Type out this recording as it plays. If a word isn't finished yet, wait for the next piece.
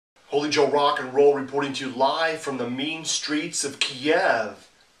Holy Joe Rock and Roll reporting to you live from the mean streets of Kiev,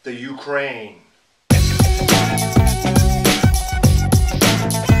 the Ukraine.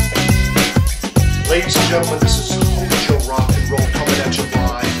 Ladies and gentlemen, this is Holy Joe Rock and Roll coming at you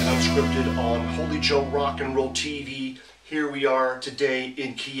live and unscripted on Holy Joe Rock and Roll TV. Here we are today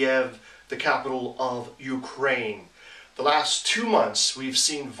in Kiev, the capital of Ukraine. The last 2 months we've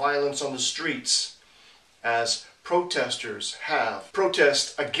seen violence on the streets as protesters have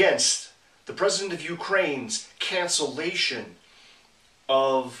protest against the President of Ukraine's cancellation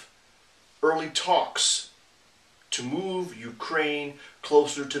of early talks to move Ukraine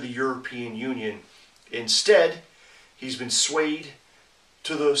closer to the European Union. Instead, he's been swayed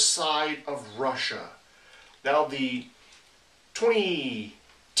to the side of Russia. Now, the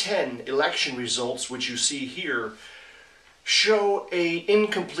 2010 election results, which you see here, show an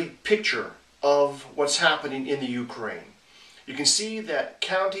incomplete picture of what's happening in the Ukraine. You can see that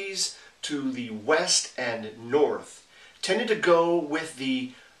counties to the west and north tended to go with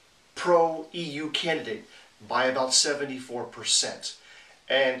the pro-EU candidate by about 74%.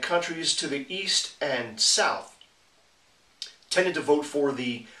 And countries to the east and south tended to vote for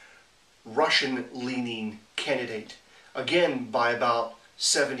the Russian-leaning candidate, again by about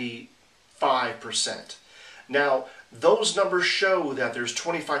 75%. Now, those numbers show that there's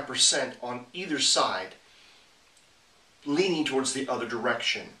 25% on either side leaning towards the other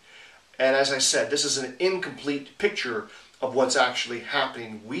direction. And as I said, this is an incomplete picture of what's actually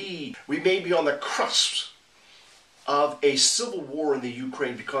happening. We may be on the cusp of a civil war in the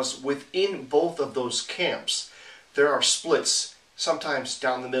Ukraine, because within both of those camps there are splits, sometimes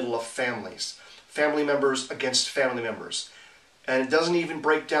down the middle of families. Family members against family members. And it doesn't even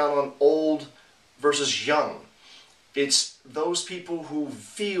break down on old versus young. It's those people who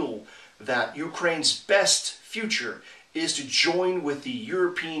feel that Ukraine's best future is to join with the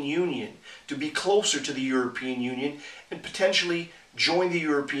European Union, to be closer to the European Union, and potentially join the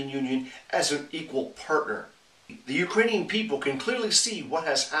European Union as an equal partner. The Ukrainian people can clearly see what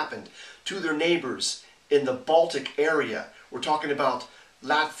has happened to their neighbors in the Baltic area. We're talking about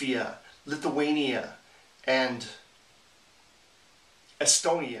Latvia, Lithuania, and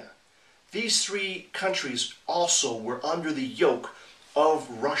Estonia. These three countries also were under the yoke of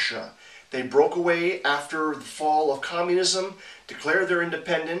Russia. They broke away after the fall of communism, declared their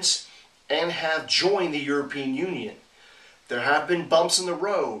independence, and have joined the European Union. There have been bumps in the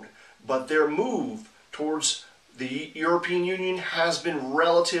road, but their move towards the European Union has been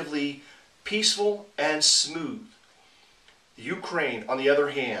relatively peaceful and smooth. The Ukraine, on the other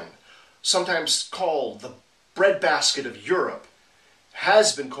hand, sometimes called the breadbasket of Europe,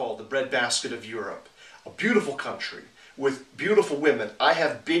 has been called the breadbasket of Europe. A beautiful country with beautiful women. I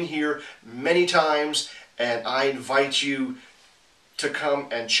have been here many times, and I invite you to come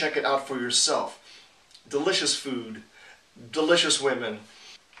and check it out for yourself. Delicious food, delicious women.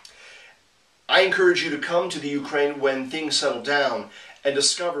 I encourage you to come to the Ukraine when things settle down and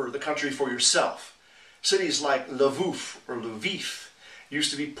discover the country for yourself. Cities like Lviv or Lviv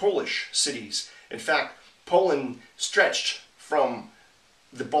used to be Polish cities. In fact, Poland stretched from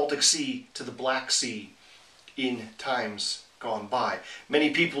the Baltic Sea to the Black Sea in times gone by.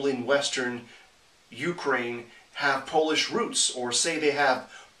 Many people in western Ukraine have Polish roots, or say they have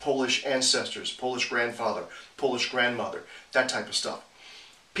Polish ancestors, Polish grandfather, Polish grandmother, that type of stuff.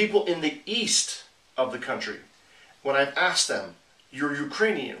 People in the east of the country, when I've asked them, "You're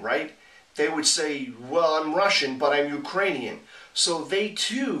Ukrainian, right?" they would say, "Well, I'm Russian, but I'm Ukrainian." So they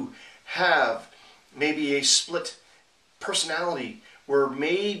too have maybe a split personality, where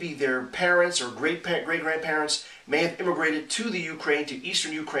maybe their parents or great-grandparents may have immigrated to the Ukraine, to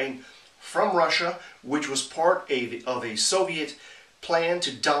eastern Ukraine, from Russia, which was part of a Soviet plan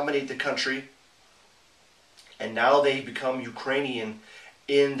to dominate the country. And now they've become Ukrainian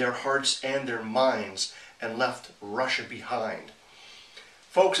in their hearts and their minds and left Russia behind.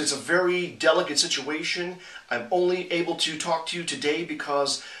 Folks, it's a very delicate situation. I'm only able to talk to you today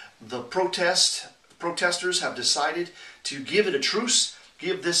because the protesters have decided to give it a truce,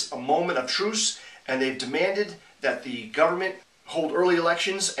 give this a moment of truce, and they've demanded that the government hold early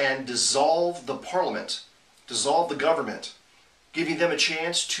elections and dissolve the parliament, dissolve the government, giving them a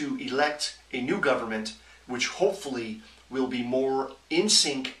chance to elect a new government which hopefully will be more in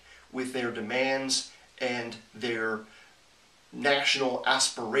sync with their demands and their national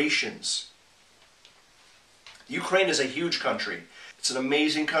aspirations. Ukraine is a huge country. It's an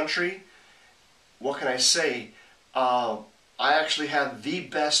amazing country. What can I say? I actually had the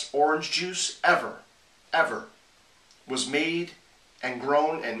best orange juice ever was made and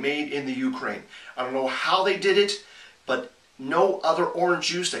grown and made in the Ukraine. I don't know how they did it, but no other orange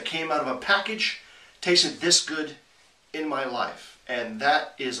juice that came out of a package tasted this good in my life. And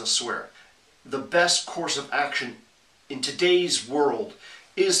that is a swear. The best course of action in today's world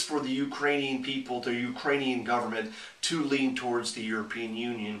is for the Ukrainian people, the Ukrainian government, to lean towards the European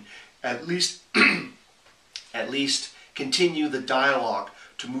Union. At least continue the dialogue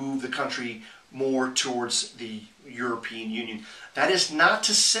to move the country more towards the European Union. That is not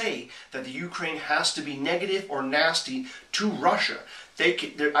to say that the Ukraine has to be negative or nasty to Russia.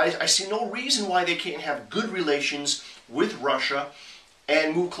 I see no reason why they can't have good relations with Russia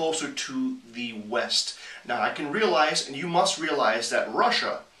and move closer to the West. Now, I can realize, and you must realize, that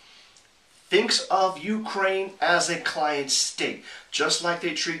Russia thinks of Ukraine as a client state, just like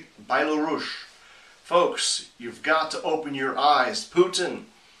they treat Belarus. Folks, you've got to open your eyes. Putin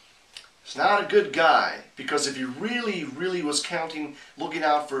is not a good guy, because if he really was looking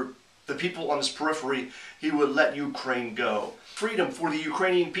out for the people on his periphery, he would let Ukraine go. Freedom for the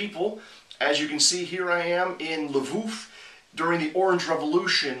Ukrainian people. As you can see, here I am in Lviv during the Orange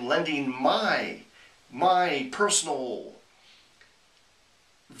Revolution, lending my personal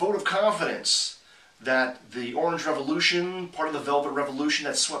vote of confidence that the Orange Revolution, part of the Velvet Revolution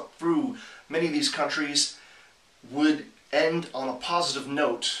that swept through many of these countries, would end on a positive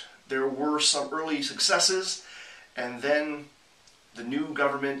note. There were some early successes, and then the new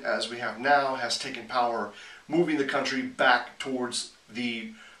government, as we have now, has taken power, moving the country back towards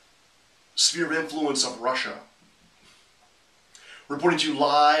the sphere of influence of Russia. Reporting to you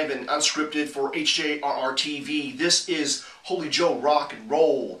live and unscripted for HJRR TV, this is Holy Joe Rock and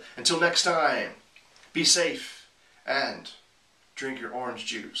Roll. Until next time, be safe and drink your orange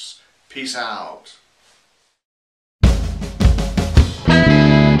juice. Peace out.